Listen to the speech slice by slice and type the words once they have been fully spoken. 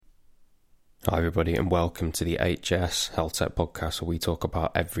Hi everybody and welcome to the HS Healthtech podcast where we talk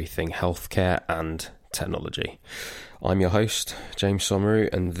about everything healthcare and technology. I'm your host, James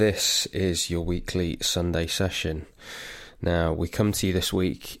Somaru, and this is your weekly Sunday session. Now, we come to you this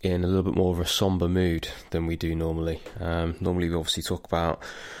week in a little bit more of a somber mood than we do normally. Normally we obviously talk about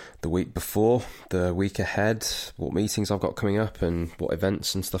the week before, the week ahead, what meetings I've got coming up and what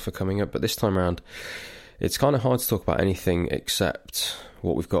events and stuff are coming up, but this time around it's kind of hard to talk about anything except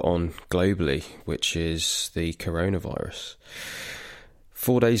what we've got on globally, which is the coronavirus.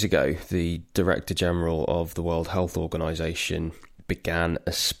 4 days ago, the Director General of the World Health Organization began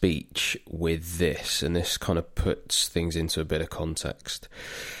a speech with this, and this kind of puts things into a bit of context.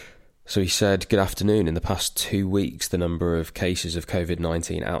 So he said, "Good afternoon. In the past 2 weeks, the number of cases of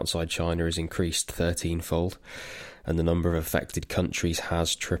COVID-19 outside China has increased 13-fold, and the number of affected countries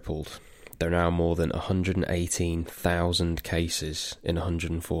has tripled. There are now more than 118,000 cases in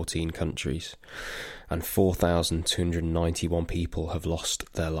 114 countries, and 4,291 people have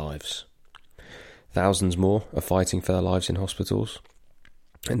lost their lives. Thousands more are fighting for their lives in hospitals.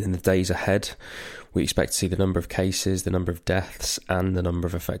 And in the days ahead, we expect to see the number of cases, the number of deaths, and the number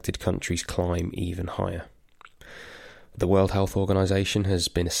of affected countries climb even higher. The World Health Organization has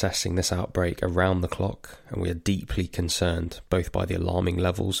been assessing this outbreak around the clock, and we are deeply concerned both by the alarming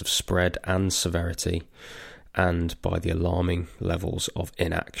levels of spread and severity and by the alarming levels of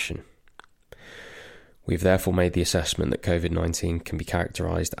inaction. We've therefore made the assessment that COVID-19 can be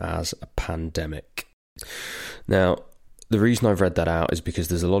characterized as a pandemic." Now, the reason I've read that out is because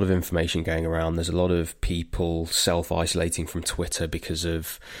there's a lot of information going around. There's a lot of people self-isolating from Twitter because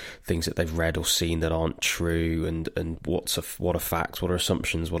of things that they've read or seen that aren't true, and what are facts, what are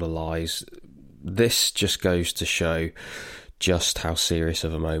assumptions, what are lies. This just goes to show just how serious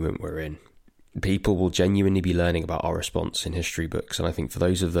of a moment we're in. People will genuinely be learning about our response in history books, and I think for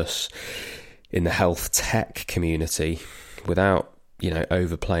those of us in the health tech community, without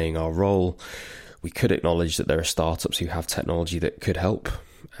overplaying our role, we could acknowledge that there are startups who have technology that could help,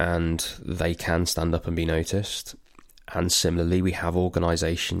 and they can stand up and be noticed. And similarly, we have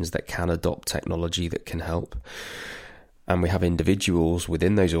organisations that can adopt technology that can help. And we have individuals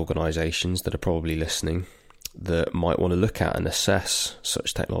within those organisations that are probably listening that might want to look at and assess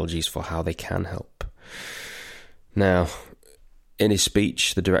such technologies for how they can help. Now, in his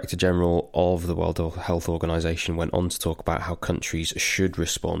speech, the Director General of the World Health Organization went on to talk about how countries should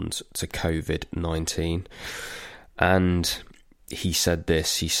respond to COVID-19. And he said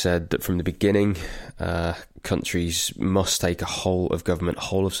this, he said that from the beginning, countries must take a whole of government,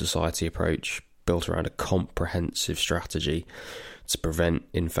 whole of society approach built around a comprehensive strategy to prevent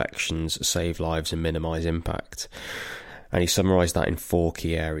infections, save lives and minimize impact. And he summarized that in 4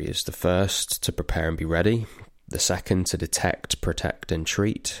 key areas. The first, to prepare and be ready. The second, to detect, protect and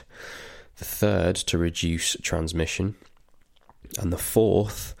treat. The third, to reduce transmission. And the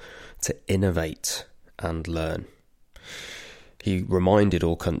fourth, to innovate and learn. He reminded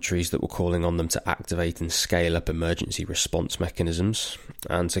all countries that were calling on them to activate and scale up emergency response mechanisms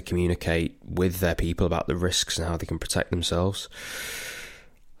and to communicate with their people about the risks and how they can protect themselves.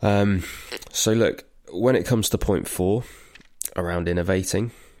 So look, when it comes to point 4, around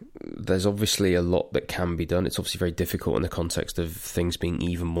innovating, there's obviously a lot that can be done. It's obviously very difficult in the context of things being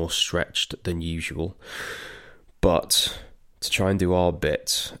even more stretched than usual. But to try and do our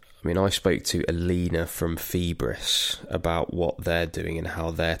bit, I spoke to Alina from Fibris about what they're doing and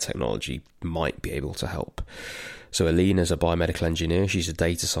how their technology might be able to help. So Alina's a biomedical engineer. She's a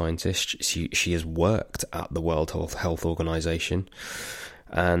data scientist. She has worked at the World Health Organization.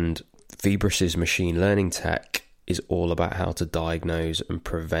 And Fibris's machine learning tech is all about how to diagnose and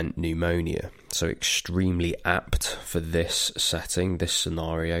prevent pneumonia. So extremely apt for this setting, this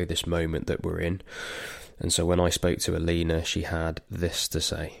scenario, this moment that we're in. And so when I spoke to Alina, she had this to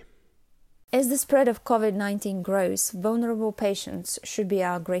say. As the spread of COVID-19 grows, vulnerable patients should be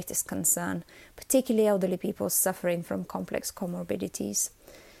our greatest concern, particularly elderly people suffering from complex comorbidities.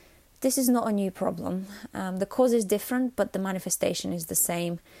 This is not a new problem. The cause is different, but the manifestation is the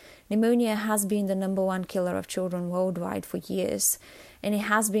same. Pneumonia has been the number 1 killer of children worldwide for years, and it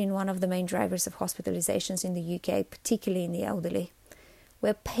has been one of the main drivers of hospitalizations in the UK, particularly in the elderly.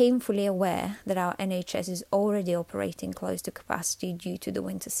 We're painfully aware that our NHS is already operating close to capacity due to the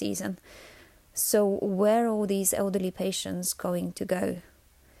winter season. So where are all these elderly patients going to go?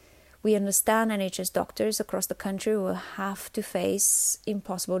 We understand NHS doctors across the country will have to face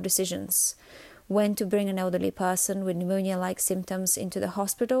impossible decisions. When to bring an elderly person with pneumonia-like symptoms into the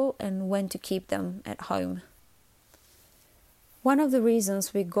hospital and when to keep them at home. One of the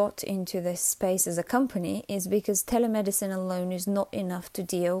reasons we got into this space as a company is because telemedicine alone is not enough to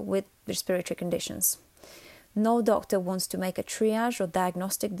deal with respiratory conditions. No doctor wants to make a triage or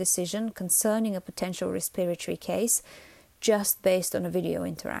diagnostic decision concerning a potential respiratory case just based on a video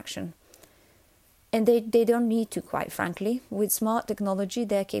interaction. And they don't need to, quite frankly. With smart technology,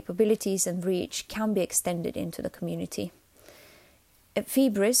 their capabilities and reach can be extended into the community. At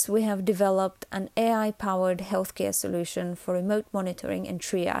Fibris, we have developed an AI-powered healthcare solution for remote monitoring and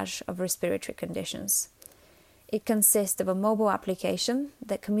triage of respiratory conditions. It consists of a mobile application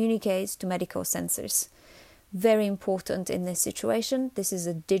that communicates to medical sensors. Very important in this situation, this is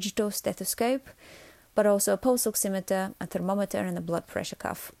a digital stethoscope, but also a pulse oximeter, a thermometer, and a blood pressure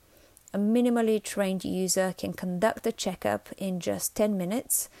cuff. A minimally trained user can conduct a checkup in just 10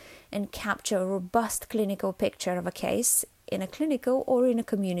 minutes and capture a robust clinical picture of a case in a clinical or in a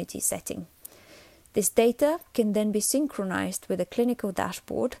community setting. This data can then be synchronized with a clinical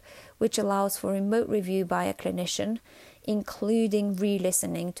dashboard, which allows for remote review by a clinician, including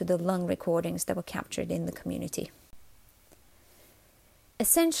re-listening to the lung recordings that were captured in the community.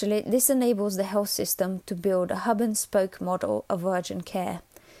 Essentially, this enables the health system to build a hub-and-spoke model of urgent care.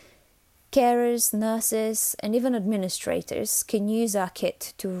 Carers, nurses, and even administrators can use our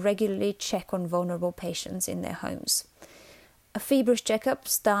kit to regularly check on vulnerable patients in their homes. A Fibris checkup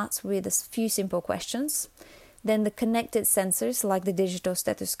starts with a few simple questions. Then the connected sensors, like the digital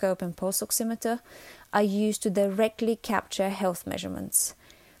stethoscope and pulse oximeter, are used to directly capture health measurements.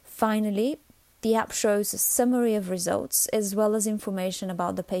 Finally, the app shows a summary of results as well as information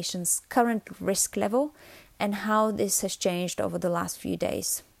about the patient's current risk level and how this has changed over the last few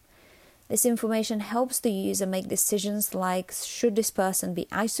days. This information helps the user make decisions like should this person be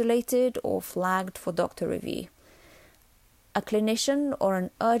isolated or flagged for doctor review. A clinician or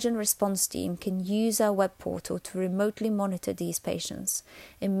an urgent response team can use our web portal to remotely monitor these patients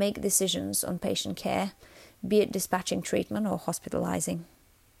and make decisions on patient care, be it dispatching treatment or hospitalizing.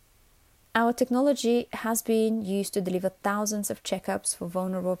 Our technology has been used to deliver thousands of checkups for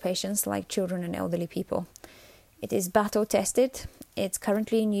vulnerable patients like children and elderly people. It is battle-tested, it's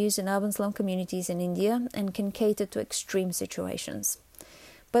currently in use in urban slum communities in India and can cater to extreme situations.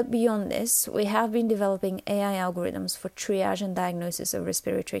 But beyond this, we have been developing AI algorithms for triage and diagnosis of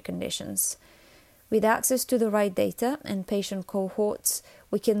respiratory conditions. With access to the right data and patient cohorts,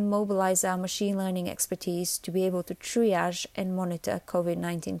 we can mobilize our machine learning expertise to be able to triage and monitor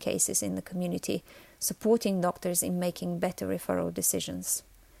COVID-19 cases in the community, supporting doctors in making better referral decisions.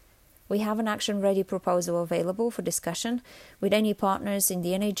 We have an action-ready proposal available for discussion with any partners in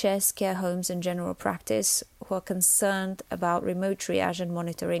the NHS, care homes and general practice who are concerned about remote triage and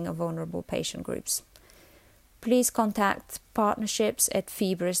monitoring of vulnerable patient groups. Please contact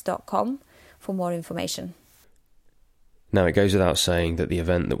partnerships@fibris.com for more information. Now, it goes without saying that the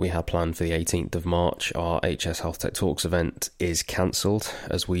event that we had planned for the 18th of March, our HS Healthtech Talks event, is cancelled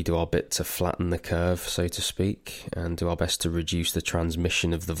as we do our bit to flatten the curve, so to speak, and do our best to reduce the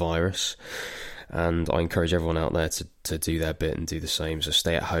transmission of the virus. And I encourage everyone out there to do their bit and do the same. So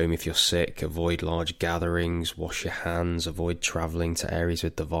stay at home if you're sick, avoid large gatherings, wash your hands, avoid travelling to areas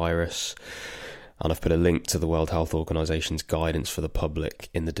with the virus. And I've put a link to the World Health Organization's guidance for the public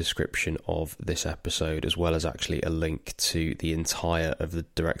in the description of this episode, as well as actually a link to the entire of the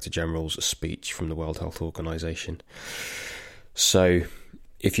Director General's speech from the World Health Organization. So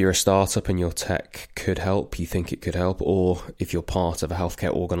if you're a startup and your tech could help, you think it could help, or if you're part of a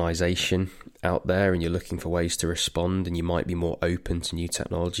healthcare organization out there and you're looking for ways to respond and you might be more open to new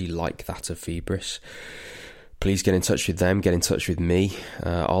technology like that of Fibris, please get in touch with them, get in touch with me.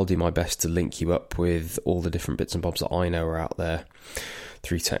 I'll do my best to link you up with all the different bits and bobs that I know are out there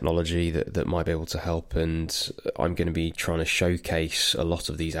through technology that might be able to help. And I'm going to be trying to showcase a lot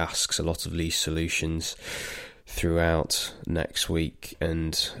of these asks, a lot of these solutions throughout next week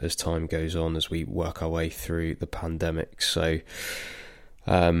and as time goes on, as we work our way through the pandemic. So,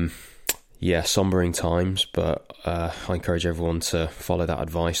 sombering times, but I encourage everyone to follow that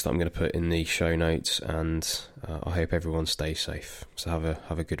advice that I'm going to put in the show notes, and I hope everyone stays safe. So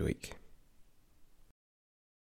have a good week.